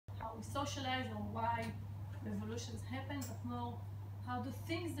we socialize or why revolutions happen, but more how the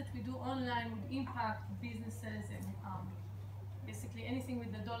things that we do online would impact businesses and basically anything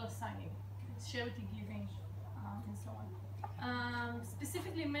with the dollar signing, charity giving, and so on.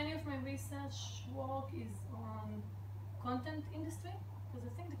 Specifically, many of my research work is on content industry, because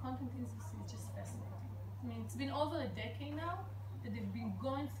I think the content industry is just fascinating. I mean, it's been over a decade now that they've been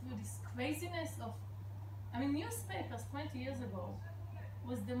going through this craziness of, I mean, newspapers 20 years ago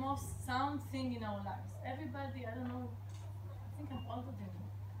was the most sound thing in our lives. Everybody, I don't know, I think I'm older than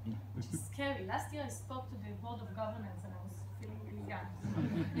you, which is scary. Last year I spoke to the board of governance and I was feeling really young.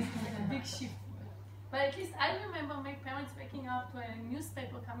 This is a big shift. But at least I remember my parents waking up to a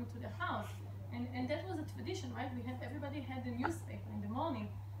newspaper coming to the house. And that was a tradition, right? Everybody had a newspaper in the morning,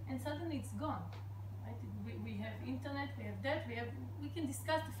 and suddenly it's gone. Right? We have internet, we have that, we can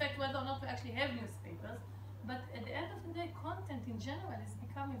discuss the fact whether or not we actually have newspapers, but at the end of the day, content in general has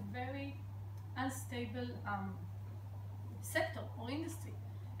become a very unstable sector or industry.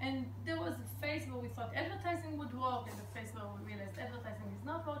 And there was a phase where we thought advertising would work, and a phase where we realized advertising is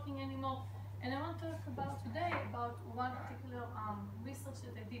not working anymore. And I want to talk about today about one particular research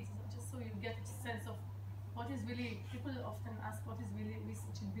that I did, just so you get a sense of what is really, people often ask what is really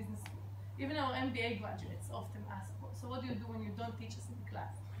research in business school. Even our MBA graduates often ask, so what do you do when you don't teach us in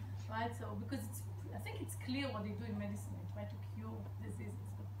class? Right, so because I think it's clear what they do in medicine, they try to cure diseases,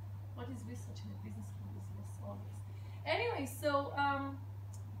 but what is research in a business school is less obvious. Anyway, so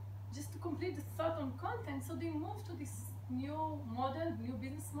just to complete the thought on content, so they moved to this new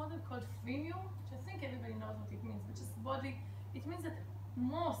business model called freemium, which I think everybody knows what it means, which is it means that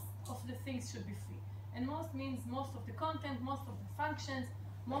most of the things should be free. And most means most of the content, most of the functions,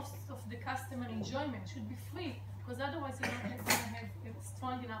 most of the customer enjoyment should be free, because otherwise you're not going to have a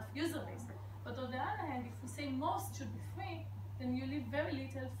strong enough user base. But on the other hand, if we say most should be free, then you leave very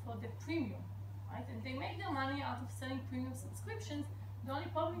little for the premium, right? And they make their money out of selling premium subscriptions. The only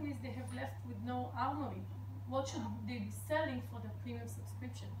problem is they have left with no armory. What should they be selling for the premium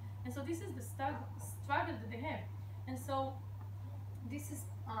subscription? And so this is the struggle that they have. And so this is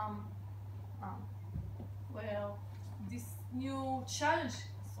well, this new challenge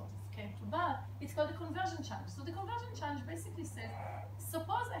sort of came to bear. It's called the conversion challenge. So the conversion challenge basically says,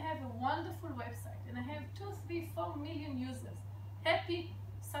 suppose I have a wonderful website and I have 2, 3, 4 million users, happy,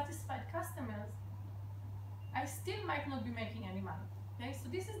 satisfied customers, I still might not be making any money. Okay, so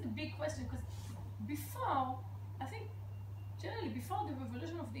this is the big question, because before, I think generally before the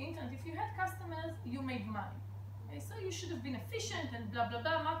revolution of the internet, if you had customers, you made money. Okay, so you should have been efficient and blah blah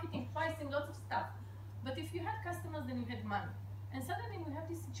blah, marketing, pricing, lots of stuff. But if you had customers, then you had money. And suddenly we have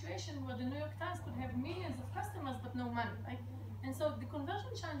this situation where the New York Times could have millions of customers but no money, right? And so the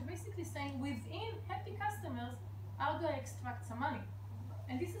conversion challenge basically saying, within happy customers, how do I extract some money?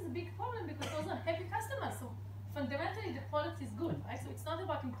 And this is a big problem because those are happy customers. So fundamentally, the product is good, right? So it's not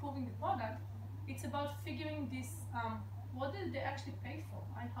about improving the product. It's about figuring this, what did they actually pay for,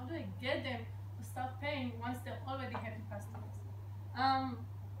 right? How do I get them to start paying once they're already happy customers?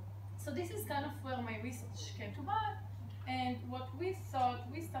 So this is kind of where my research came to bear. And what we thought,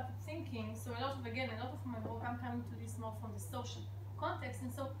 we started thinking, so a lot of my work, I'm coming to this more from the social context.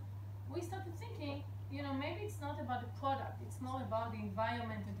 And so we started thinking, you know, maybe it's not about the product, it's more about the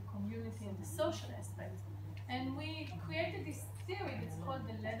environment and the community and the social aspect. And we created this theory that's called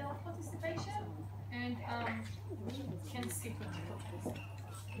the ladder of participation. And you can see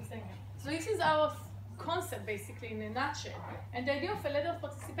it. So this is our concept basically in a nutshell. And the idea of a ladder of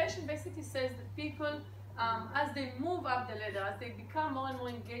participation basically says that people, as they move up the ladder, as they become more and more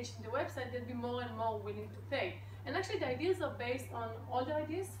engaged in the website, they'll be more and more willing to pay. And actually the ideas are based on older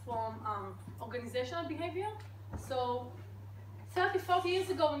ideas from organizational behavior. So 30, 40 years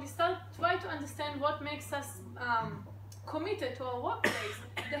ago, when they started trying to understand what makes us committed to our workplace,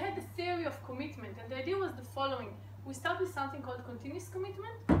 they had the theory of commitment. And the idea was the following. We start with something called continuous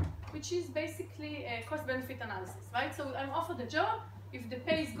commitment, which is basically a cost-benefit analysis, right? So I'm offered a job. If the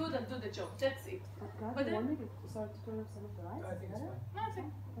pay is good, I'll do the job. That's it. But then, to turn off some of the lights? I think it's fine. No, I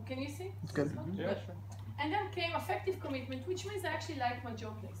think. Can you see? It's good. Yeah, sure. And then came effective commitment, which means I actually like my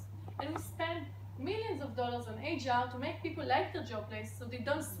job place. And we spend millions of dollars on HR to make people like their job place so they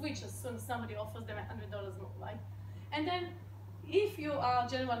don't switch as soon as somebody offers them $100 more, right? And then if you are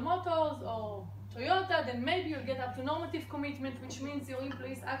General Motors or Toyota, then maybe you'll get up to normative commitment, which means your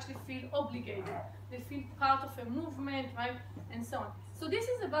employees actually feel obligated. They feel part of a movement, right? And so on. So this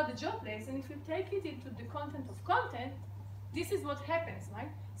is about the job place, and if you take it into the content of content, this is what happens, right?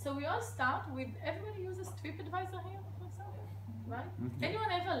 So we all start with, everybody uses TripAdvisor here, for example, right?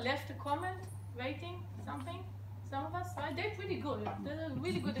 Anyone ever left a comment, rating, something? Some of us, right? They're pretty good. They're a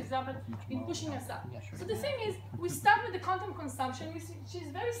really good example in pushing us up. So the thing is, we start with the content consumption, which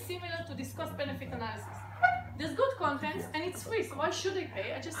is very similar to this cost-benefit analysis. There's good content and it's free, so why should I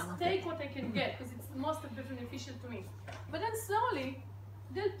pay? I just take what I can get because it's most beneficial to me. But then slowly,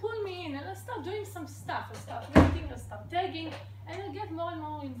 they'll pull me in and I'll start doing some stuff. I'll start reading, I'll start tagging, and I'll get more and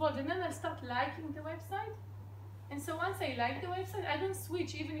more involved. And then I'll start liking the website. And so once I like the website, I don't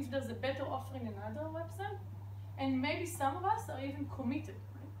switch even if there's a better offer in another website. And maybe some of us are even committed.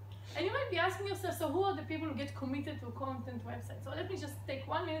 Right? And you might be asking yourself, so who are the people who get committed to a content website? So let me just take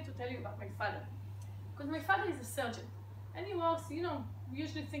 1 minute to tell you about my father. Because my father is a surgeon. And he works, you know, we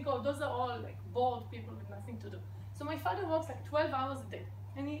usually think, oh, those are all like bored people with nothing to do. So my father works like 12 hours a day.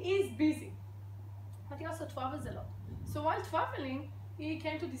 And he is busy. But he also travels a lot. So while traveling, he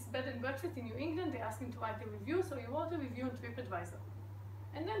came to this bed and breakfast in New England. They asked him to write a review, so he wrote a review on TripAdvisor.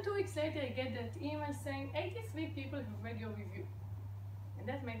 And then 2 weeks later, I get that email saying 83 people have read your review. And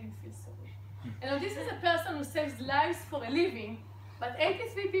that made him feel so good. And this is a person who saves lives for a living, but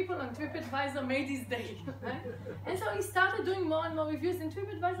 83 people on TripAdvisor made his day. Right? And so he started doing more and more reviews, and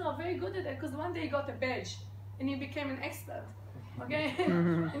TripAdvisor are very good at that because one day he got a badge and he became an expert. Okay?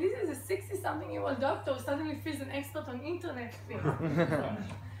 And this is a 60-something-year-old doctor who suddenly feels an expert on internet things.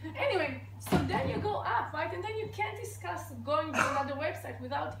 Anyway, so then you go up, right? And then you can't discuss going to another website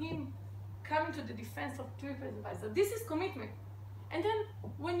without him coming to the defense of TripAdvisor. This is commitment. And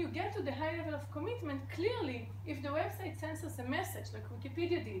then when you get to the high level of commitment, clearly, if the website sends us a message, like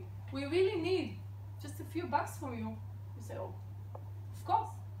Wikipedia did, we really need just a few bucks from you, you say, oh, of course,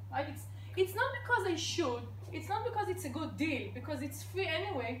 right? It's not because I should, it's not because it's a good deal, because it's free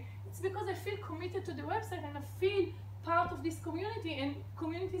anyway, it's because I feel committed to the website and I feel part of this community, and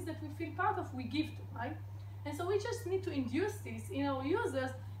communities that we feel part of, we give to, right? And so we just need to induce this in our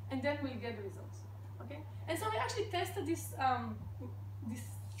users, and then we'll get the results, okay? And so we actually tested this, this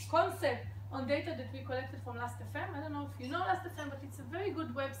concept on data that we collected from Last.fm. I don't know if you know Last.fm, but it's a very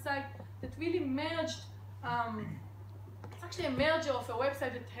good website that really merged, it's actually a merger of a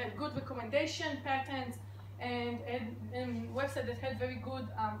website that had good recommendation patterns and a website that had very good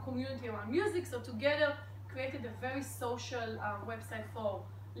community around music. So together, created a very social website for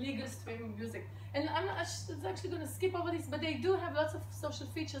legal streaming music. And I was actually going to skip over this, but they do have lots of social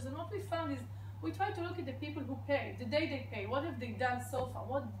features. And what we found is we try to look at the people who pay, the day they pay, what have they done so far,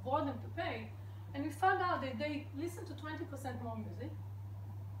 what brought them to pay. And we found out that they listen to 20% more music,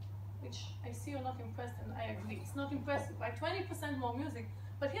 which I see you're not impressed, and I agree. It's not impressive, right? 20% more music.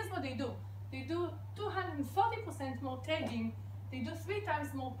 But here's what they do. They do 240% more tagging. They do 3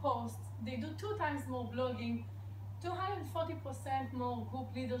 times more posts. They do 2 times more blogging, 240% more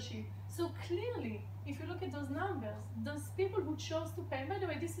group leadership. So clearly, if you look at those numbers, those people who chose to pay, by the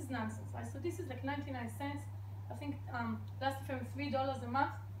way, this is nonsense, right? So this is like 99 cents. I think Last.fm $3 a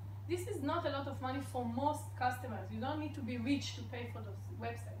month. This is not a lot of money for most customers. You don't need to be rich to pay for those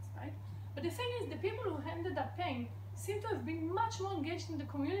websites, right? But the thing is, the people who ended up paying seem to have been much more engaged in the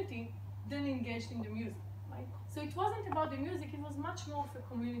community than engaged in the music, right? So it wasn't about the music, it was much more of a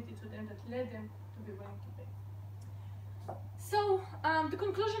community to them that led them to be willing to pay. So the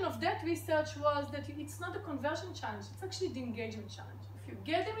conclusion of that research was that it's not a conversion challenge, it's actually the engagement challenge. If you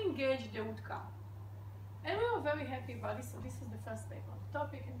get them engaged, they would come. And we were very happy about this, so this was the first paper on the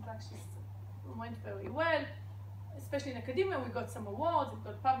topic, and it actually went very well, especially in academia. We got some awards, it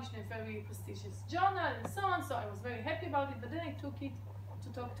got published in a very prestigious journal, and so on, so I was very happy about it, but then I took it to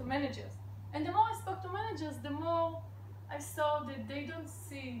talk to managers. And the more I spoke to managers, the more I saw that they don't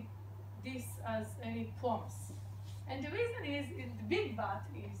see this as any promise. And the reason is, the big but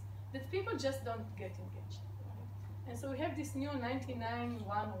is, that people just don't get engaged. Right? And so we have this new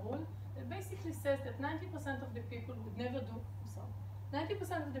 99-1 rule that basically says that 90% of the people would never do,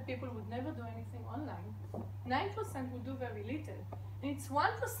 90% of the people would never do anything online, 9% would do very little, and it's 1%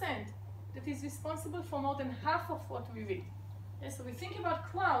 that is responsible for more than half of what we read. Okay, so we think about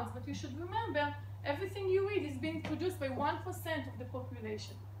crowds, but you should remember everything you read is being produced by 1% of the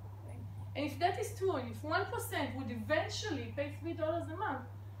population. Okay? And if that is true, and if 1% would eventually pay $3 a month,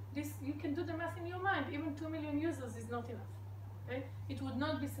 you can do the math in your mind. Even 2 million users is not enough. Okay? It would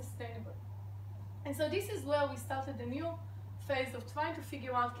not be sustainable. And so this is where we started a new phase of trying to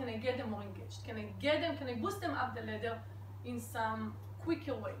figure out, can I get them more engaged? Can I boost them up the ladder in some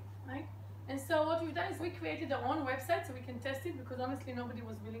quicker way, right? And so what we've done is we created our own website so we can test it, because honestly nobody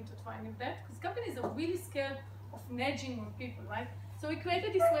was willing to try any of that, because companies are really scared of nudging on people, right? So we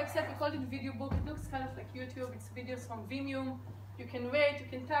created this website, we called it Video Book. It looks kind of like YouTube, it's videos from Vimeo. You can rate, you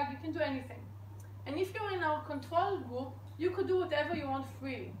can tag, you can do anything. And if you're in our control group, you could do whatever you want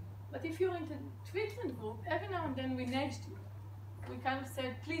freely. But if you're in the treatment group, every now and then we nudged you. We kind of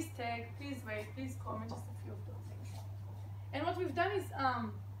said, please tag, please rate, please comment, just a few of those things. And what we've done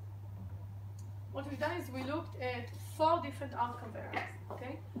is we looked at 4 different outcome variables.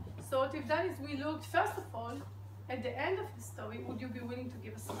 Okay. So what we've done is we looked first of all at the end of the story. Would you be willing to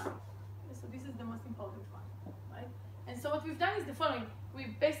give us money? Okay, so this is the most important one, right? And so what we've done is the following: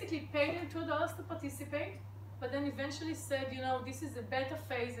 we basically paid them $2 to participate, but then eventually said, you know, this is a beta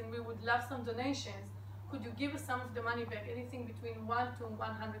phase, and we would love some donations. Could you give us some of the money back? Anything between 1 to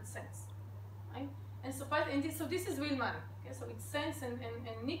 100 cents, right? And so this is real money. Okay, so it's cents and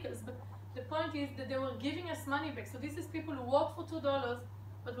nickels, but the point is that they were giving us money back. So this is people who work for $2,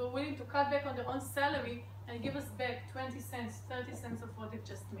 but were willing to cut back on their own salary and give us back 20 cents, 30 cents of what they've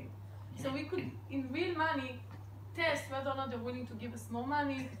just made. So we could, in real money, test whether or not they're willing to give us more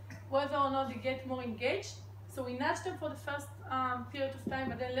money, whether or not they get more engaged. So we nudged them for the first period of time,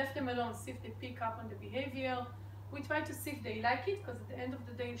 but then left them alone, see if they pick up on the behavior. We try to see if they like it, because at the end of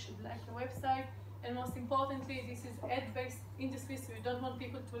the day, you should like the website. And most importantly, this is ad-based industry, so you don't want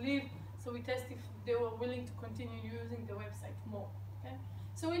people to leave. So we test if they were willing to continue using the website more. Okay?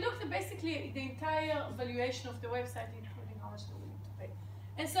 So we looked at basically the entire valuation of the website, including how much they're willing to pay.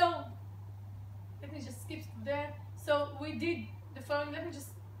 And so, let me just skip to there. So we did the following. Let me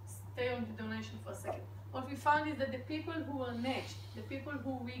just stay on the donation for a second. What we found is that the people who were nudged, the people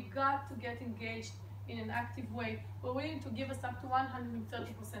who we got to get engaged in an active way, were willing to give us up to 130%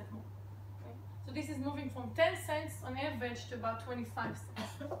 more. Okay? So this is moving from 10 cents on average to about 25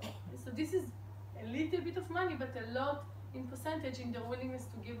 cents. Okay? So this is a little bit of money, but a lot in percentage in their willingness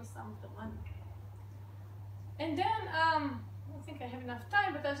to give us some of the money. And then, I don't think I have enough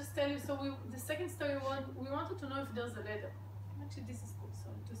time, but I'll just tell you, so the second story, we wanted to know if there's a ladder. Actually, this is good, so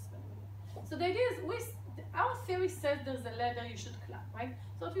I'll just spend a minute. So the idea is, our theory says there's a ladder you should climb, right?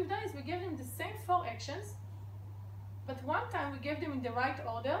 So what we've done is we gave them the same 4 actions, but one time we gave them in the right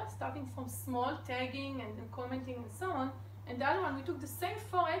order, starting from small, tagging and commenting and so on, and the other one, we took the same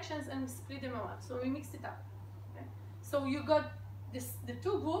 4 actions and we split them around, so we mixed it up. Okay? So you got this, the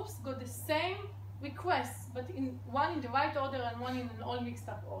 2 groups got the same requests, but one in the right order and one in an all mixed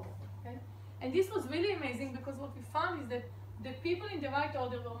up order. Okay? And this was really amazing, because what we found is that the people in the right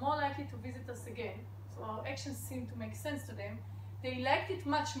order were more likely to visit us again. So our actions seemed to make sense to them. They liked it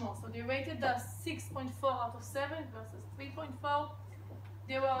much more. So they rated us 6.4 out of 7 versus 3.4.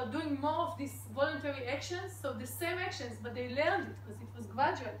 They were doing more of these voluntary actions, so the same actions, but they learned it because it was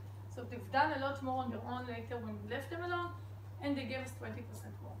gradual. So they've done a lot more on their own later when we left them alone, and they gave us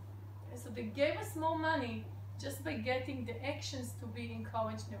 20% more. Okay, so they gave us more money just by getting the actions to be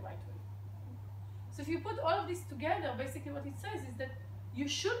encouraged in the right way. So if you put all of this together, basically what it says is that you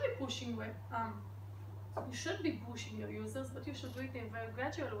should be pushing your users, but you should do it in a very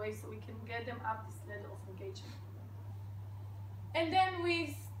gradual way so we can get them up this ladder of engagement. And then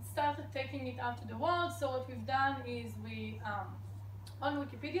we started taking it out to the world. So what we've done is on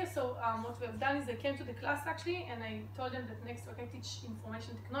Wikipedia, so what we've done is I came to the class actually, and I told them that next week I teach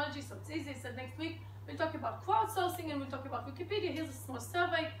information technology, so it's easy. I said next week we'll talk about crowdsourcing and we'll talk about Wikipedia. Here's a small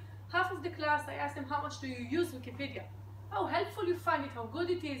survey. Half of the class, I asked them, how much do you use Wikipedia? How helpful you find it, how good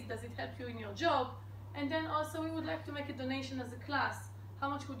it is, does it help you in your job? And then also we would like to make a donation as a class. How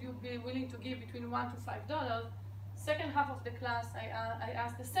much would you be willing to give, between $1 to $5? Second half of the class, I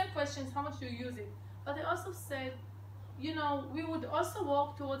asked the same questions, how much do you use it? But I also said, you know, we would also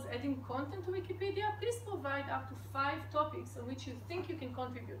work towards adding content to Wikipedia. Please provide up to 5 topics on which you think you can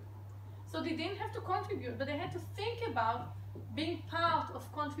contribute. So they didn't have to contribute, but they had to think about being part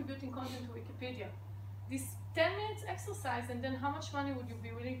of contributing content to Wikipedia. This 10 minutes exercise, and then how much money would you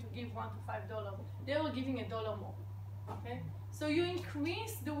be willing to give, $1 to $5? They were giving $1 more. Okay? So you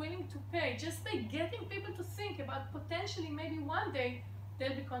increase the willing to pay just by getting people to think about potentially maybe one day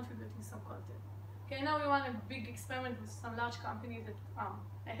they'll be contributing some content. Okay, now we run a big experiment with some large company that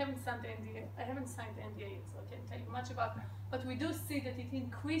I haven't signed the NDA yet, so I can't tell you much about, but we do see that it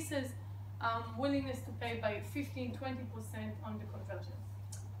increases willingness to pay by 15-20% on the conversion.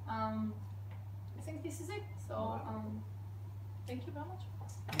 I think this is it. So thank you very much.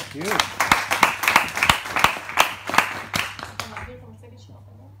 Thank you.